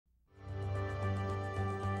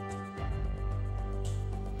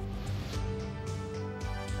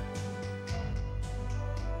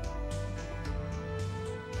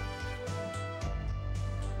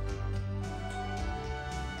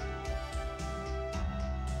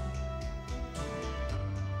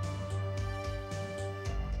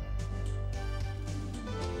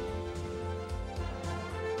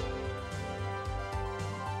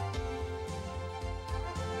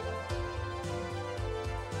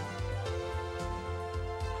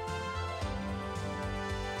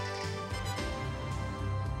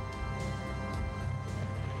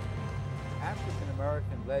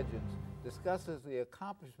American Legends discusses the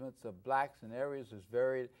accomplishments of blacks in areas as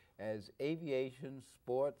varied as aviation,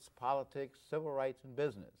 sports, politics, civil rights, and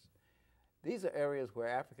business. These are areas where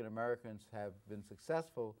African Americans have been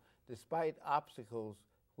successful despite obstacles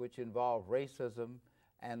which involve racism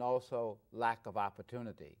and also lack of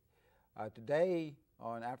opportunity. Today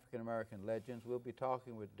on African American Legends, we'll be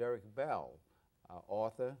talking with Derrick Bell,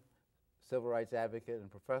 author, civil rights advocate,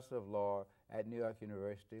 and professor of law at New York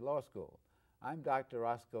University Law School. I'm Dr.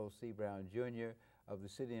 Roscoe C. Brown, Jr. of the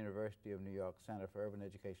City University of New York Center for Urban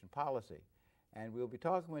Education Policy. And we'll be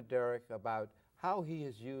talking with Derrick about how he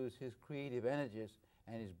has used his creative energies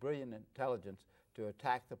and his brilliant intelligence to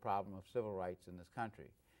attack the problem of civil rights in this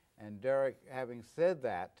country. And Derrick, having said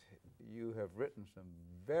that, you have written some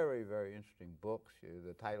very, very interesting books.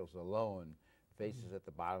 The titles alone, Faces at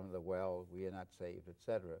the Bottom of the Well, We Are Not Saved,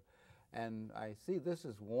 etc. And I see this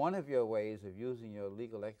is one of your ways of using your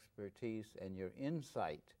legal expertise and your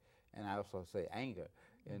insight, and I also say anger,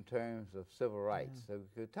 in terms of civil rights. So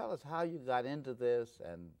could you tell us how you got into this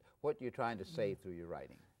and what you're trying to say through your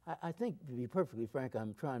writing? I think, to be perfectly frank,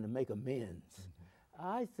 I'm trying to make amends.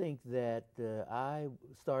 I think that I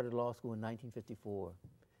started law school in 1954,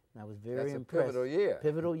 and I was very impressed. That's a pivotal year.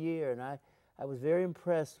 Pivotal year, and I was very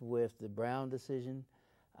impressed with the Brown decision.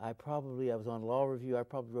 I was on Law Review, I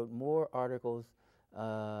probably wrote more articles.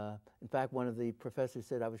 In fact, one of the professors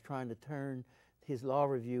said I was trying to turn his Law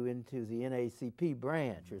Review into the NAACP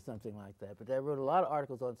branch or something like that. But I wrote a lot of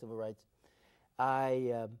articles on civil rights.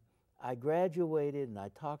 I graduated and I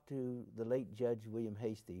talked to the late Judge William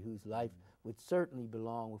Hastie, whose life would certainly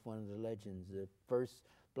belong with one of the legends, the first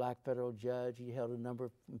black federal judge. He held a number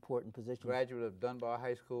of important positions. Graduate of Dunbar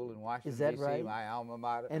High School in Washington, Is that D.C., right? my alma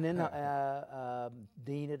mater. And then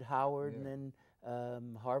dean at Howard, and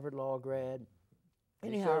then Harvard Law grad.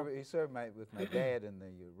 Anyhow, he served with my dad in the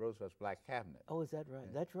Roosevelt's Black Cabinet. Oh, is that right?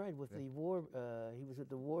 Yeah. That's right. With the War, he was at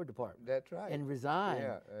the War Department. That's right. And resigned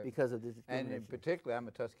because of this discrimination. And in particular, I'm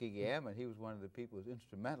a Tuskegee Airman. He was one of the people who was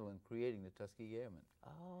instrumental in creating the Tuskegee Airmen.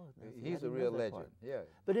 Oh, he's a real legend. Yeah.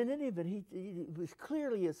 But in any event, he was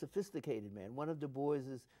clearly a sophisticated man, one of Du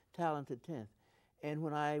Bois's talented 10th. And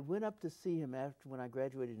when I went up to see him when I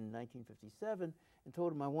graduated in 1957 and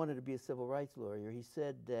told him I wanted to be a civil rights lawyer, he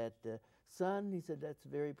said that, son, he said, that's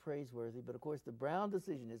very praiseworthy, but of course the Brown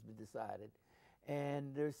decision has been decided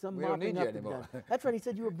and there's some mopping up to be done. That's right, he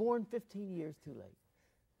said you were born 15 years too late.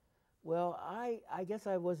 Well, I guess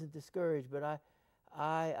I wasn't discouraged, but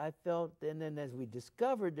I felt, and then as we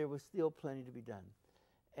discovered, there was still plenty to be done.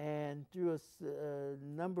 And through a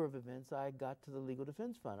number of events, I got to the Legal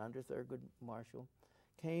Defense Fund under Thurgood Marshall.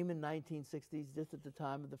 Came in 1960s, just at the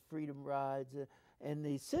time of the Freedom Rides, and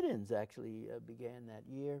the sit-ins actually began that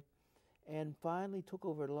year. And finally took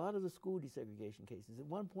over a lot of the school desegregation cases. At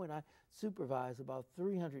one point, I supervised about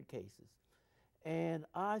 300 cases. And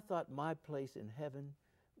I thought my place in heaven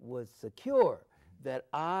was secure, that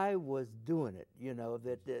I was doing it, you know,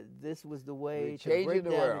 that this was the way to break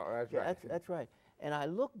down. The world, that's right. That's right. And I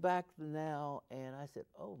look back now and I said,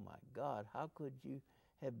 oh my God, how could you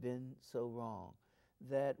have been so wrong?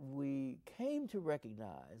 That we came to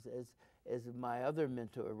recognize, as my other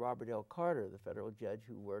mentor, Robert L. Carter, the federal judge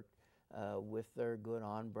who worked with Thurgood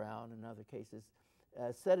on Brown and other cases,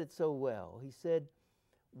 said it so well. He said,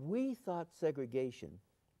 we thought segregation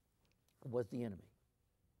was the enemy,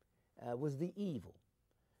 was the evil.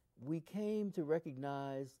 We came to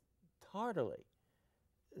recognize tardily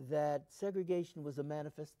that segregation was a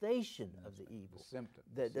manifestation of the evil. The symptom.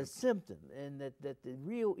 The symptom, and that the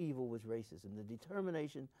real evil was racism, the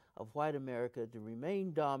determination of white America to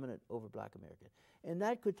remain dominant over black America. And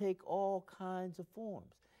that could take all kinds of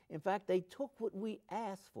forms. In fact, they took what we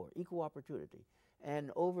asked for, equal opportunity,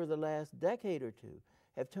 and over the last decade or two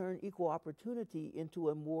have turned equal opportunity into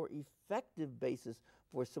a more effective basis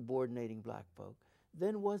for subordinating black folk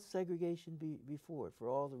than was segregation before, for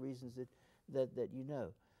all the reasons that you know.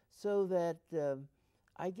 So that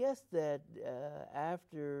I guess that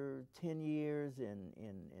after 10 years in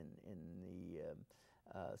the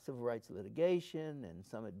civil rights litigation and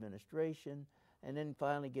some administration, and then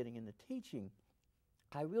finally getting into teaching,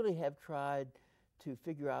 I really have tried to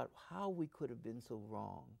figure out how we could have been so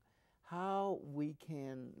wrong, how we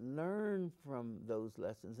can learn from those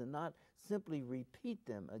lessons and not simply repeat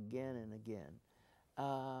them again and again,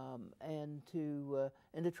 and to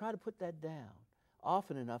try to put that down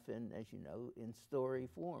often enough, as you know, in story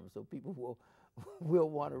form, so people will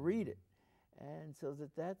want to read it. And so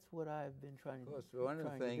that's what I've been trying to do. Of course, one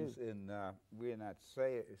of the things in We Are Not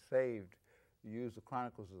Saved, you use the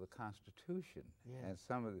Chronicles of the Constitution and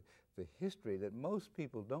some of the history that most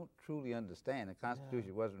people don't truly understand. The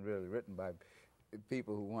Constitution wasn't really written by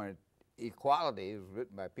people who wanted equality. It was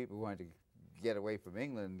written by people who wanted to get away from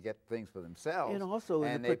England and get things for themselves. And also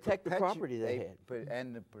to protect the property they had.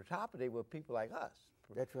 And the property were people like us.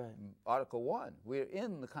 That's right. Article 1, we're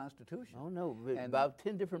in the Constitution. Oh, no, about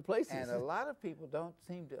 10 different places. And a lot of people don't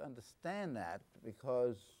seem to understand that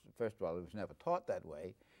because, first of all, it was never taught that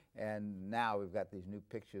way. And now we've got these new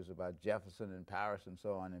pictures about Jefferson and Paris and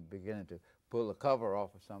so on and beginning to pull the cover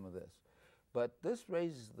off of some of this. But this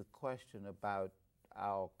raises the question about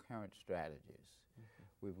our current strategies.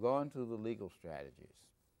 We've gone through the legal strategies.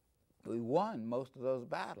 We won most of those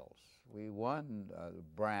battles. We won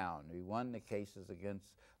Brown. We won the cases against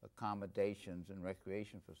accommodations and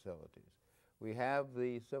recreation facilities. We have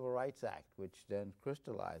the Civil Rights Act, which then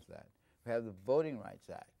crystallized that. We have the Voting Rights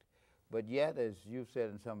Act. But yet, as you've said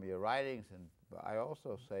in some of your writings, and I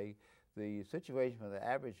also say, the situation for the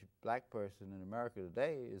average black person in America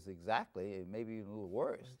today is exactly, maybe even a little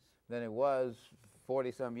worse than it was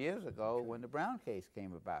 40-some years ago when the Brown case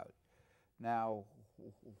came about. Now,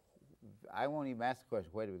 I won't even ask the question,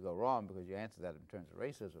 where did we go wrong, because you answered that in terms of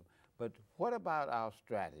racism. But what about our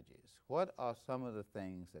strategies? What are some of the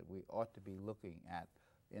things that we ought to be looking at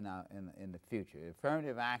in the future?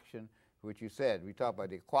 Affirmative action, which you said, we talk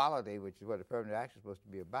about equality, which is what affirmative action is supposed to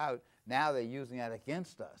be about. Now they're using that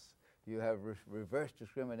against us. You have reverse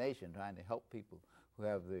discrimination, trying to help people who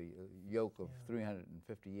have the yoke of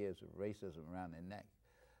 350 years of racism around their neck.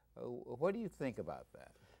 What do you think about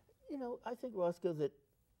that? You know, I think, Roscoe, that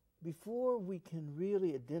before we can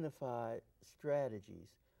really identify strategies,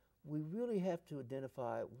 we really have to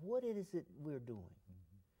identify what it is that we're doing.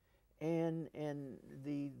 And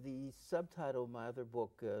the subtitle of my other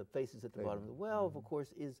book, Faces at the Bottom of the Well, of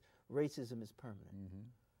course, is Racism is Permanent.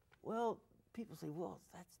 Well, people say, well,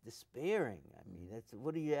 that's despairing. I mean, that's,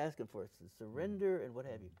 what are you asking for? It's a surrender and what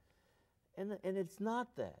have you. And it's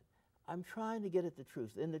not that. I'm trying to get at the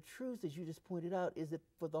truth. And the truth, as you just pointed out, is that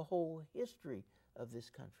for the whole history of this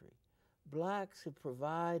country, blacks have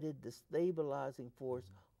provided the stabilizing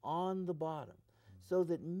force on the bottom, so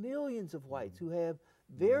that millions of whites who have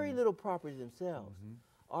very little property themselves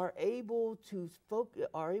are able to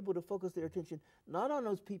focus their attention not on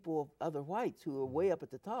those people of other whites who are way up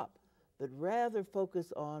at the top, but rather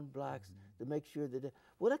focus on blacks to make sure that,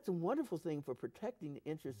 well, that's a wonderful thing for protecting the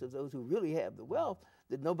interests of those who really have the wealth,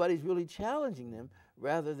 that nobody's really challenging them,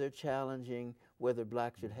 rather they're challenging whether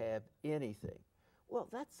blacks should have anything. Well,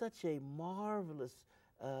 that's such a marvelous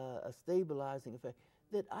a stabilizing effect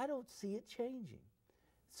that I don't see it changing.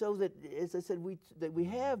 So that, as I said, we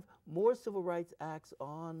have more civil rights acts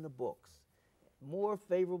on the books, more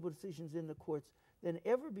favorable decisions in the courts than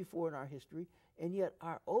ever before in our history, and yet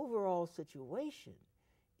our overall situation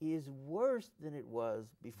is worse than it was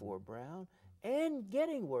before Brown, and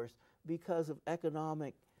getting worse because of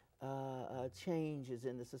economic changes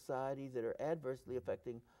in the society that are adversely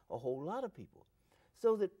affecting a whole lot of people.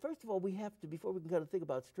 So that, first of all, we have to, before we can kind of think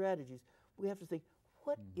about strategies, we have to think,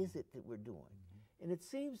 what is it that we're doing? And it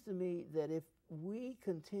seems to me that if we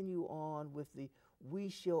continue on with the we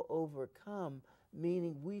shall overcome,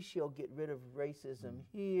 meaning we shall get rid of racism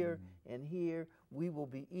here and here, we will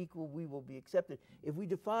be equal, we will be accepted. If we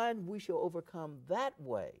define we shall overcome that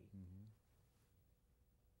way,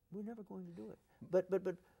 we're never going to do it. But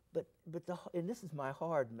and this is my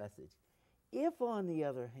hard message. If, on the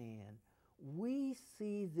other hand, we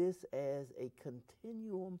see this as a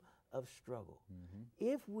continuum of struggle,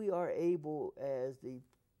 if we are able, as the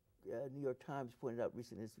New York Times pointed out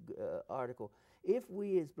recently in this article, if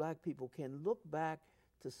we as black people can look back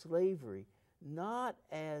to slavery not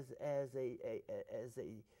as a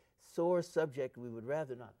sore subject we would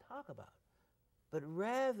rather not talk about, but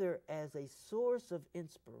rather as a source of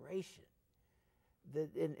inspiration, that,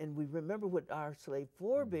 and we remember what our slave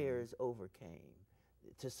forebears overcame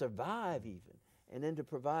to survive even, and then to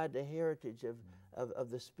provide the heritage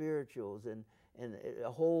of the spirituals and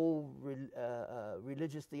a whole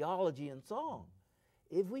religious theology and song.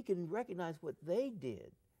 If we can recognize what they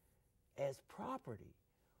did as property,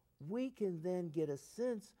 we can then get a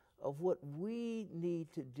sense of what we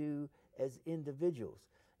need to do as individuals,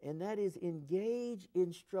 and that is engage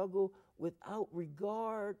in struggle without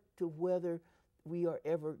regard to whether we are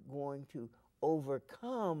ever going to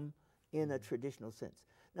overcome in a traditional sense.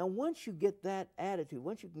 Now, once you get that attitude,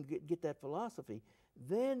 once you can get that philosophy,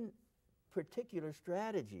 then particular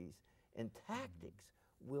strategies and tactics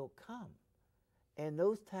will come. And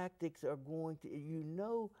those tactics are going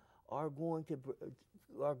to, are going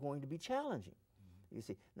to be challenging. You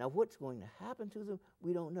see, now what's going to happen to them,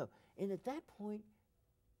 we don't know. And at that point,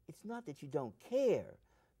 it's not that you don't care,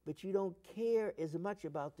 but you don't care as much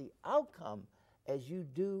about the outcome as you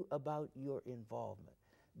do about your involvement.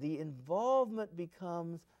 The involvement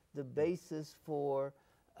becomes the basis for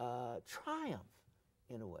triumph,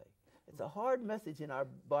 in a way. It's a hard message in our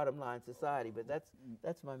bottom line society, but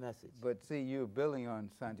that's my message. But see, you're building on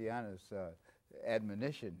Santayana's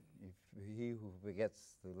admonition. If he who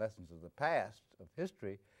forgets the lessons of the past, of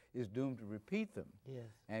history, is doomed to repeat them. Yes.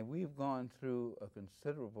 And we've gone through a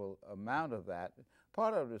considerable amount of that.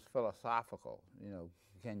 Part of it is philosophical. You know,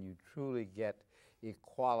 can you truly get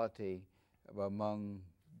equality among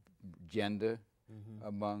gender,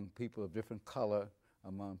 among people of different color,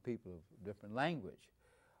 among people of different language?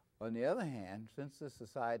 On the other hand, since this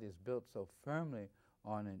society is built so firmly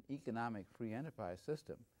on an economic free enterprise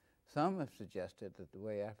system, some have suggested that the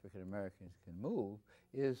way African Americans can move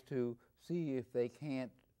is to see if they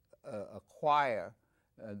can't acquire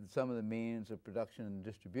some of the means of production and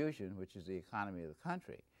distribution, which is the economy of the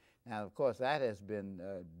country. Now, of course, that has been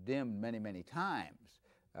dimmed many, many times.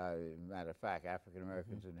 Matter of fact, African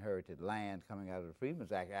Americans inherited land coming out of the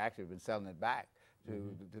Freedmen's Act, actually been selling it back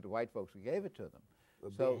to the white folks who gave it to them.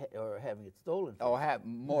 Or having it stolen from or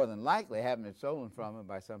more than likely having it stolen from them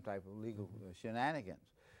by some type of legal shenanigans.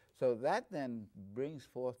 So that then brings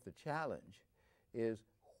forth the challenge is,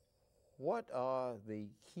 what are the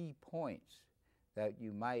key points that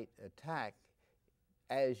you might attack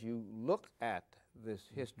as you look at this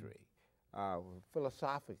history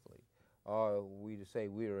philosophically? Are we to say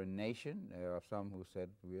we are a nation? There are some who said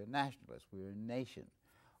we are nationalists, we are a nation.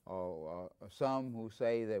 Or some who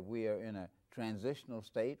say that we are in a transitional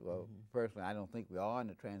state. Well, personally, I don't think we are in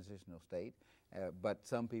a transitional state, but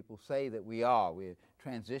some people say that we are. We're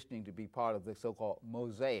transitioning to be part of the so-called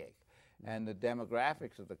mosaic. And the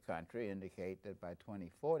demographics of the country indicate that by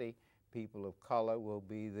 2040, people of color will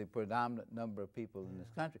be the predominant number of people in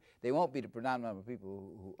this country. They won't be the predominant number of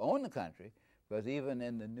people who own the country, because even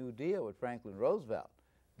in the New Deal with Franklin Roosevelt,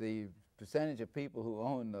 the percentage of people who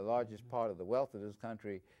own the largest part of the wealth of this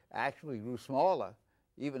country actually grew smaller,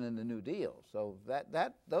 even in the New Deal. So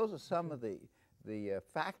those are some of the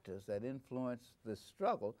factors that influence this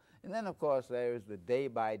struggle. And then, of course, there is the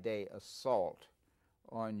day-by-day assault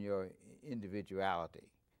on your individuality,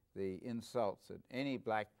 the insults that any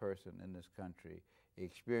black person in this country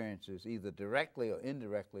experiences either directly or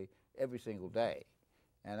indirectly every single day.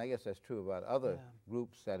 And I guess that's true about other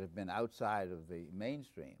groups that have been outside of the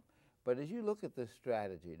mainstream. But as you look at this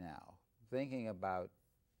strategy now, thinking about,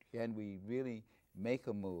 can we really make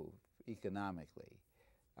a move economically?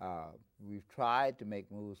 We've tried to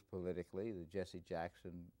make moves politically, the Jesse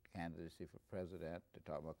Jackson candidacy for president,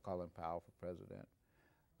 to talk about Colin Powell for president.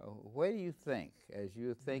 Where do you think, as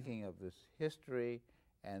you're thinking of this history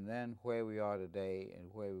and then where we are today and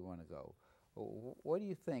where we want to go, what do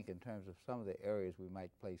you think in terms of some of the areas we might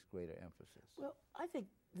place greater emphasis? Well, I think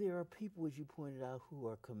there are people, as you pointed out, who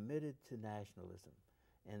are committed to nationalism,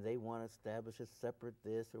 and they want to establish a separate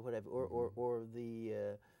this or whatever, or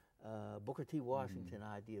the Booker T. Washington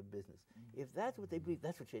idea of business. If that's what they believe,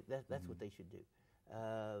 that's what they should do.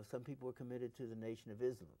 Some people are committed to the Nation of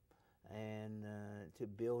Islam and to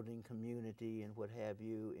building community and what have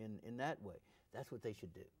you in that way. That's what they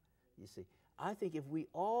should do, you see. I think if we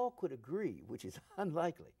all could agree, which is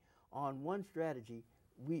unlikely, on one strategy,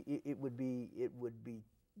 it would be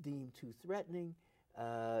deemed too threatening.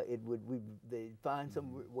 They'd find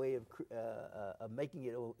some way of making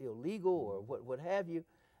it illegal or what have you,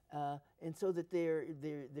 and so that there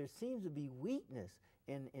seems to be weakness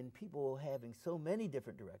in people having so many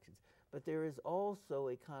different directions. But there is also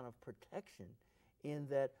a kind of protection in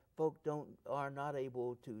that folk are not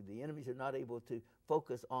able to, the enemies are not able to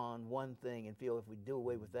focus on one thing and feel if we do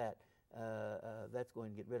away with that, that's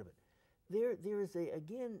going to get rid of it. There is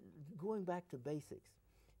again, going back to basics,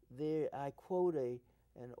 I quote an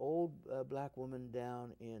old black woman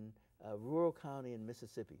down in a rural county in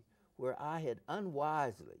Mississippi, where I had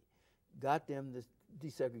unwisely got them to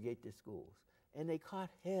desegregate their schools. And they caught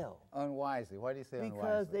hell. Unwisely. Why do you say because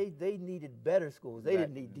unwisely? Because they needed better schools. They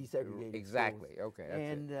didn't need desegregated exactly. schools. Okay.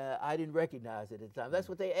 And I didn't recognize it at the time. That's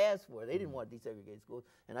what they asked for. They didn't want desegregated schools.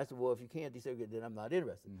 And I said, well, if you can't desegregate, then I'm not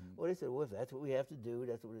interested. Well, they said, well, if that's what we have to do,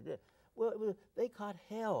 that's what we did. Well, they caught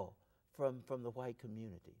hell from the white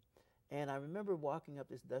community. And I remember walking up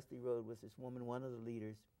this dusty road with this woman, one of the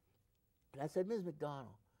leaders, and I said, Ms.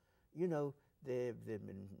 McDonald, you know, they've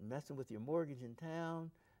been messing with your mortgage in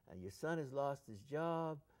town. Your son has lost his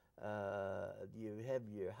job. You have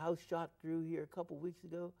your house shot through here a couple weeks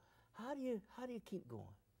ago. How do you keep going?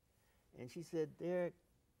 And she said, Derrick,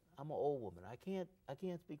 I'm an old woman. I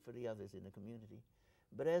can't speak for the others in the community,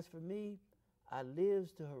 but as for me, I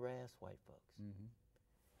lives to harass white folks.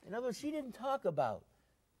 In other words, she didn't talk about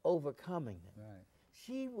overcoming them. Right.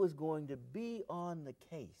 She was going to be on the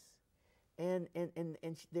case. And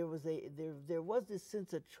there was this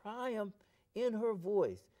sense of triumph in her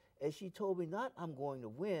voice as she told me, not I'm going to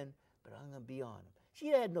win, but I'm going to be on them. She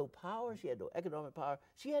had no power. She had no economic power.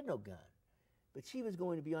 She had no gun. But she was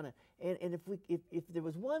going to be on it. And if there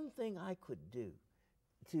was one thing I could do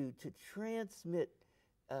to transmit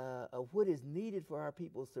what is needed for our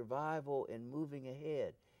people's survival and moving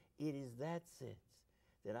ahead, it is that sense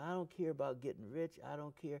that I don't care about getting rich. I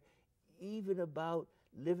don't care even about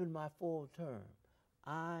living my full term.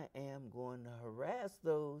 I am going to harass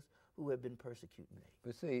those who have been persecuting me.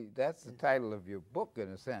 But see, that's the title of your book, in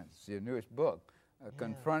a sense, your newest book,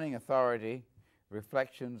 Confronting Authority,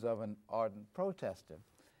 Reflections of an Ardent Protester.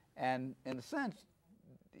 And in a sense,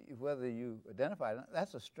 whether you identify it,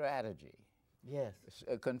 that's a strategy. Yes.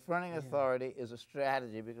 Confronting authority is a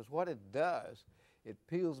strategy, because what it does, it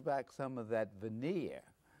peels back some of that veneer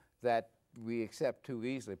that we accept too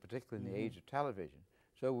easily, particularly in the age of television.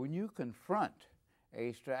 So when you confront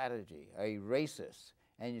a strategy, a racist,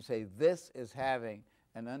 and you say this is having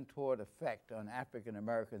an untoward effect on African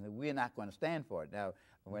Americans, and we're not going to stand for it. Now,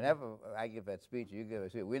 whenever I give that speech, you give a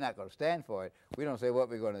speech, we're not going to stand for it. We don't say what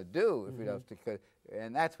we're going to do if we don't stick.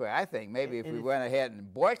 And that's where I think maybe if we went ahead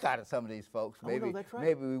and boycotted some of these folks, maybe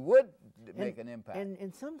maybe we would make an impact.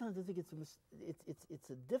 And sometimes I think it's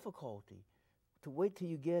a difficulty to wait till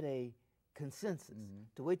you get a consensus,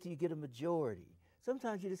 to wait till you get a majority.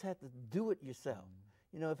 Sometimes you just have to do it yourself.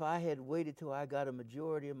 You know, if I had waited till I got a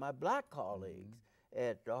majority of my black colleagues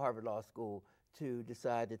at the Harvard Law School to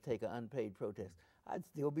decide to take an unpaid protest, I'd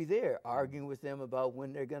still be there arguing with them about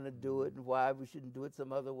when they're going to do it and why we shouldn't do it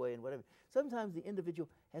some other way and whatever. Sometimes the individual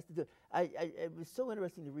has to do it. It was so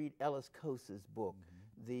interesting to read Ellis Coase's book,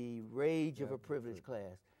 The Rage of a Privileged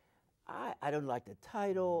Class. I don't like the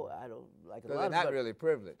title. I don't like a lot of it. They're not really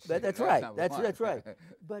privileged. But that's right. That's right.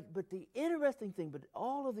 But the interesting thing, but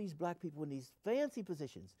all of these black people in these fancy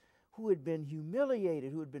positions who had been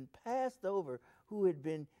humiliated, who had been passed over, who had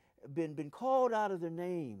been called out of their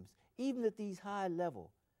names, even at these high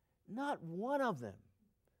levels, not one of them,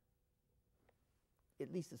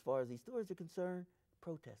 at least as far as these stories are concerned,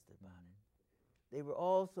 protested about it. They were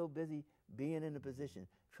all so busy being in a position,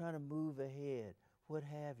 trying to move ahead, what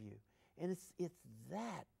have you. And it's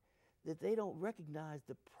that they don't recognize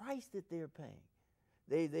the price that they're paying.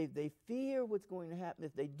 They fear what's going to happen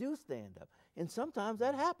if they do stand up. And sometimes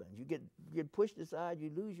that happens. You get pushed aside,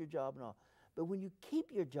 you lose your job and all. But when you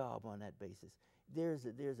keep your job on that basis, there's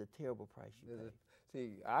a terrible price you pay.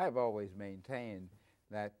 See, I've always maintained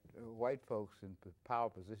that white folks in power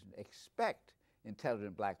positions expect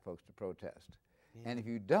intelligent black folks to protest. And if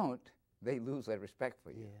you don't, they lose their respect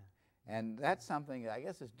for you. And that's something I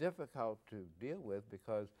guess is difficult to deal with,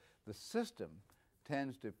 because the system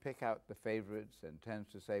tends to pick out the favorites and tends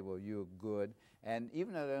to say, well, you're good. And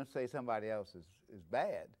even though they don't say somebody else is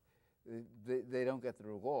bad, they don't get the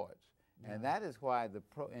rewards. And that is why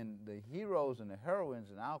the heroes and the heroines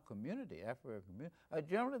in our community, African community, are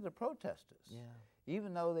generally the protesters.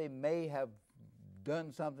 Even though they may have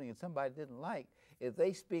done something that somebody didn't like, if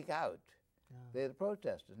they speak out, they're the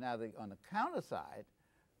protesters. Now, on the counter side,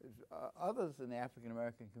 others in the African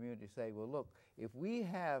American community say, well, look, if we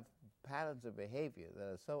have patterns of behavior that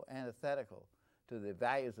are so antithetical to the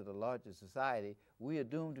values of the larger society, we are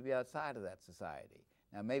doomed to be outside of that society.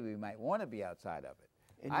 Now, maybe we might want to be outside of it.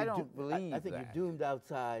 And I don't believe I think that. You're doomed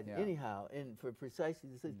outside anyhow, and for precisely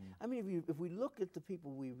the same. I mean, if we look at the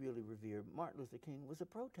people we really revere, Martin Luther King was a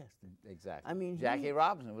protester. Exactly. I mean, Jackie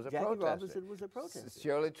Robinson was a protester. Jackie Robinson was a protester.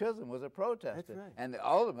 Shirley Chisholm was a protester. That's right. And the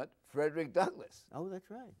ultimate, Frederick Douglass. Oh,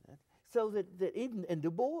 that's right. So that even, and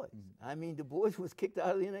Du Bois. I mean, Du Bois was kicked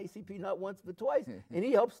out of the NAACP not once but twice, and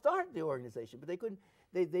he helped start the organization. But they couldn't.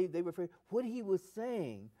 They were afraid. What he was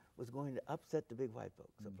saying was going to upset the big white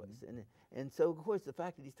folks someplace. And so, of course, the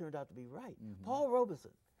fact that he's turned out to be right. Paul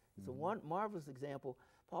Robeson is a one marvelous example.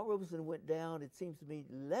 Paul Robeson went down, it seems to me,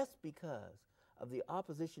 less because of the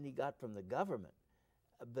opposition he got from the government,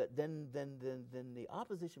 but then the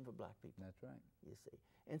opposition from black people. That's right. You see.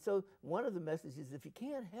 And so one of the messages is, if you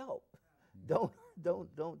can't help, don't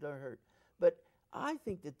hurt. But I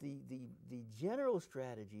think that the general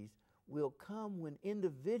strategies will come when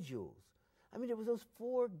individuals. I mean, there was those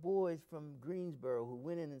 4 boys from Greensboro who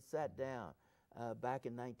went in and sat down back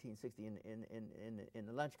in 1960 in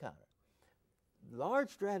the lunch counter. Large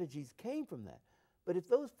strategies came from that. But if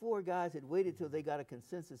those 4 guys had waited till they got a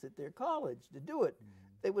consensus at their college to do it,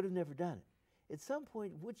 they would have never done it. At some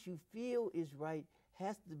point, what you feel is right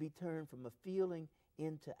has to be turned from a feeling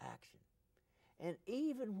into action. And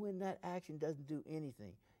even when that action doesn't do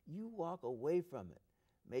anything, you walk away from it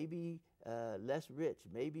maybe less rich,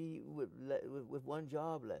 maybe with one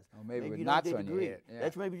job less. Or maybe with you knots don't get on your degree. head. Yeah.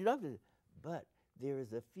 That's maybe deducted. But there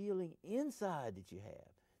is a feeling inside that you have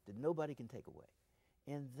that nobody can take away.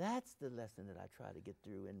 And that's the lesson that I try to get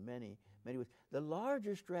through in many, many ways. The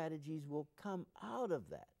larger strategies will come out of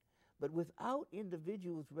that. But without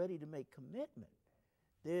individuals ready to make commitment,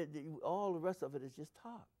 all the rest of it is just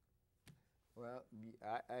talk. Well,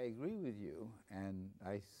 I agree with you, and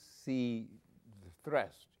I see the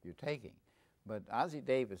thrust you're taking. But Ossie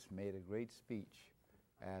Davis made a great speech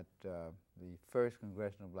at the first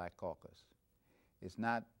Congressional Black Caucus. It's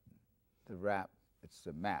not the rap, it's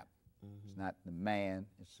the map. Mm-hmm. It's not the man,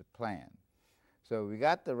 it's the plan. So we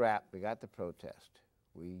got the rap, we got the protest.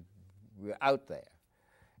 We're out there.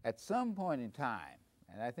 At some point in time,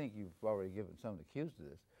 and I think you've already given some of the cues to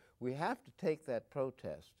this, we have to take that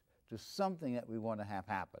protest to something that we want to have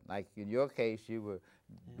happen. Like in your case, you were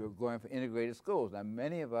going for integrated schools. Now,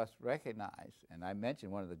 many of us recognize, and I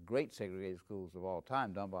mentioned one of the great segregated schools of all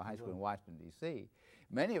time, Dunbar High School in Washington, D.C.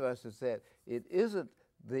 Many of us have said it isn't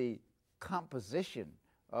the composition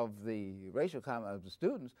of the racial comment of the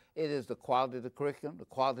students, it is the quality of the curriculum, the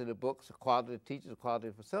quality of the books, the quality of the teachers, the quality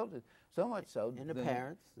of the facilities, so much so. And the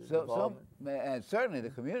parents, and certainly the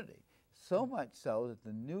community. So much so that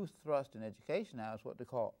the new thrust in education now is what they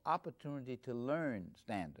call opportunity to learn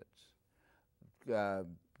standards.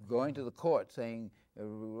 Going to the court saying,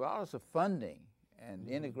 regardless of funding and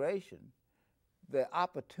integration, the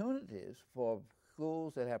opportunities for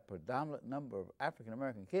schools that have predominant number of African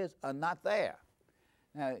American kids are not there.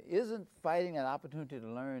 Now, isn't fighting an opportunity to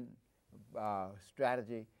learn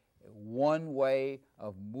strategy one way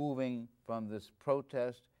of moving from this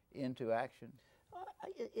protest into action?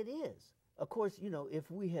 It is. Of course, you know, if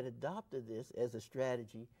we had adopted this as a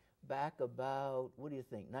strategy back about, what do you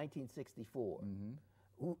think, 1964,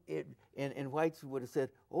 and whites would have said,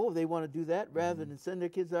 oh, they want to do that rather than send their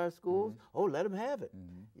kids to our schools? Oh, let them have it.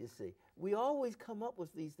 You see, we always come up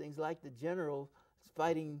with these things like the generals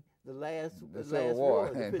fighting the last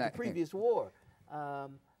war, the previous war.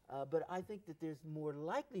 But I think that there's more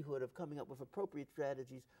likelihood of coming up with appropriate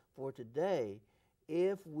strategies for today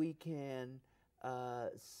if we can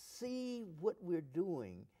see what we're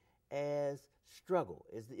doing as struggle.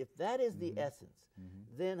 If that is the essence,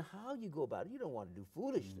 then how you go about it, you don't want to do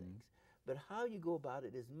foolish things, but how you go about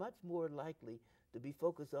it is much more likely to be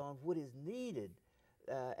focused on what is needed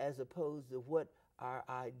as opposed to what our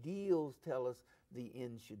ideals tell us the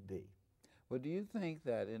end should be. Well, do you think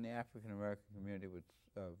that in the African American community, with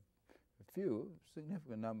a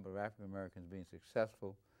significant number of African Americans being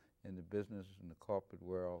successful in the business and the corporate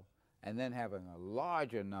world, and then having a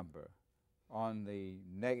larger number on the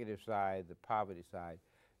negative side, the poverty side,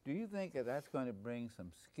 do you think that that's going to bring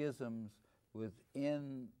some schisms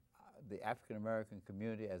within the African American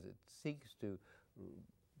community as it seeks to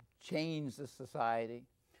change the society?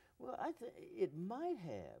 Well, I think it might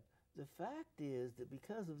have. The fact is that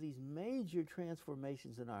because of these major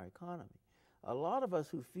transformations in our economy, a lot of us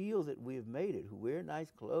who feel that we have made it, who wear nice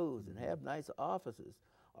clothes and have nice offices,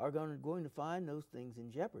 are going to find those things in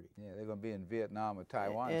jeopardy. Yeah, they're going to be in Vietnam or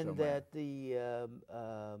Taiwan and somewhere.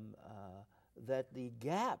 That the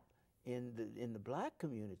gap in the black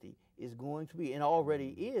community is going to be, and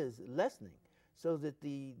already is, lessening, so that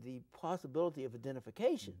the possibility of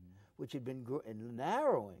identification, which had been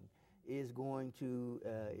narrowing, is going to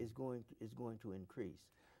increase.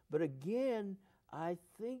 But again, I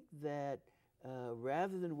think that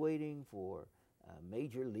rather than waiting for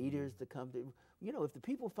major leaders to come to, you know, if the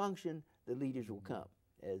people function, the leaders will come,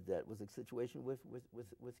 as that was the situation with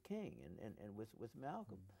King and with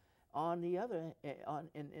Malcolm. On the other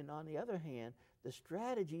hand, the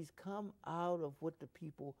strategies come out of what the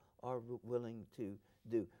people are willing to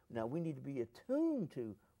do. Now we need to be attuned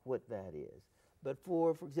to what that is. But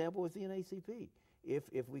for example, with the NACP,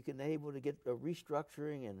 if we can able to get a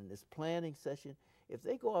restructuring and this planning session, if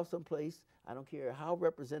they go off someplace, I don't care how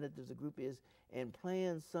representative the group is, and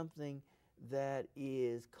plan something that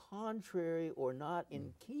is contrary or not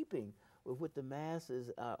in keeping with what the masses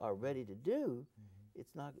are ready to do,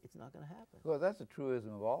 it's not going to happen. Well, that's a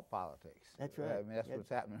truism of all politics. That's right. I mean, that's what's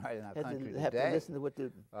happening right in our country today. Have to listen to what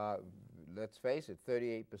the let's face it,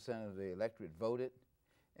 38% of the electorate voted,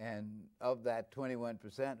 and of that,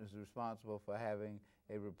 21% is responsible for having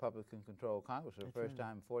a Republican-controlled Congress for the first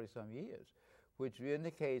time in 40-some years, which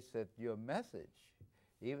indicates that your message,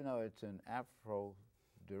 even though it's an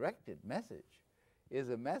Afro-directed message, is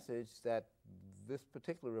a message that this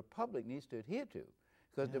particular republic needs to adhere to,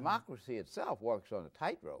 because democracy itself works on a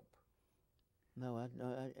tightrope. No,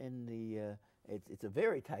 it's a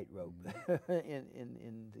very tight rope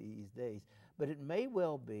in these days. But it may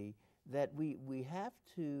well be that we have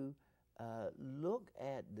to look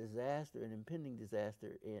at disaster and impending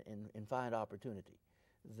disaster and find opportunity.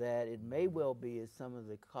 That it may well be, as some of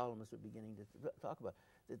the columnists are beginning to talk about,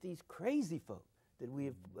 that these crazy folk that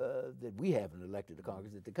we haven't elected to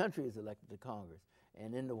Congress, that the country has elected to Congress,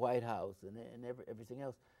 and in the White House and everything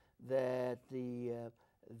else, that the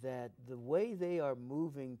way they are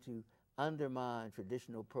moving to undermine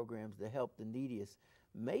traditional programs to help the neediest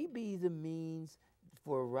may be the means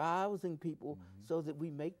for arousing people so that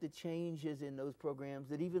we make the changes in those programs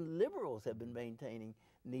that even liberals have been maintaining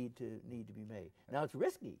need to be made. Now, it's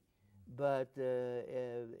risky, but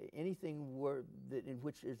anything in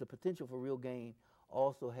which there's a potential for real gain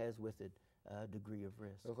also has with it a degree of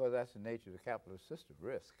risk. Because that's the nature of the capitalist system,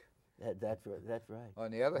 risk. That's right. That's right.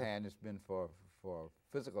 On the other hand, it's been for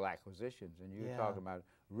physical acquisitions, and you're talking about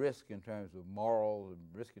risk in terms of morals, and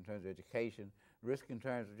risk in terms of education, risk in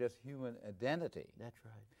terms of just human identity. That's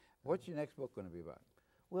right. What's your next book going to be about?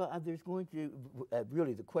 Well, there's going to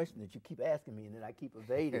really the question that you keep asking me and that I keep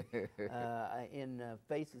evading. In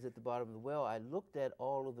Faces at the Bottom of the Well, I looked at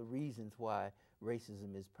all of the reasons why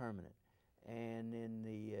racism is permanent, and in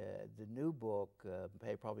the new book,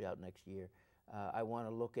 probably out next year, I want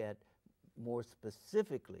to look at more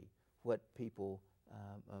specifically what people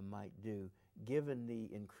might do, given the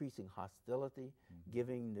increasing hostility,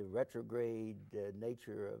 given the retrograde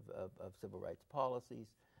nature of civil rights policies,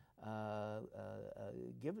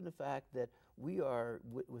 given the fact that we are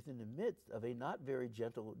within the midst of a not very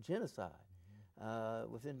gentle genocide.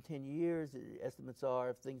 Within 10 years, estimates are,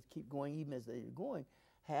 if things keep going even as they're going,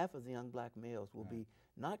 half of the young black males will be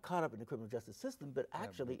not caught up in the criminal justice system, but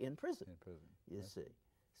actually in prison. You see.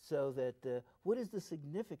 So that what is the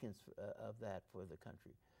significance of that for the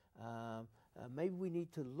country? Maybe we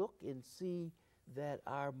need to look and see that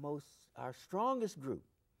our strongest group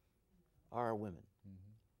are our women.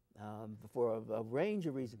 For a range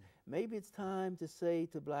of reasons. Maybe it's time to say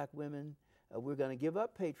to black women, we're going to give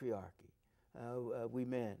up patriarchy, we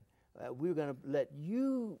men. We're going to let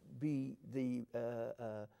you be the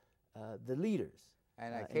leaders.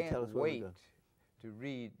 And I can't wait to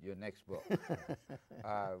read your next book.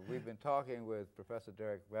 We've been talking with Professor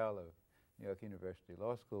Derrick Bell of New York University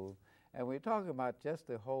Law School, and we're talking about just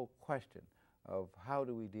the whole question of how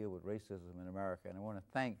do we deal with racism in America. And I want to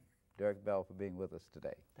thank Derrick Bell for being with us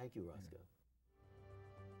today. Thank you, Roscoe.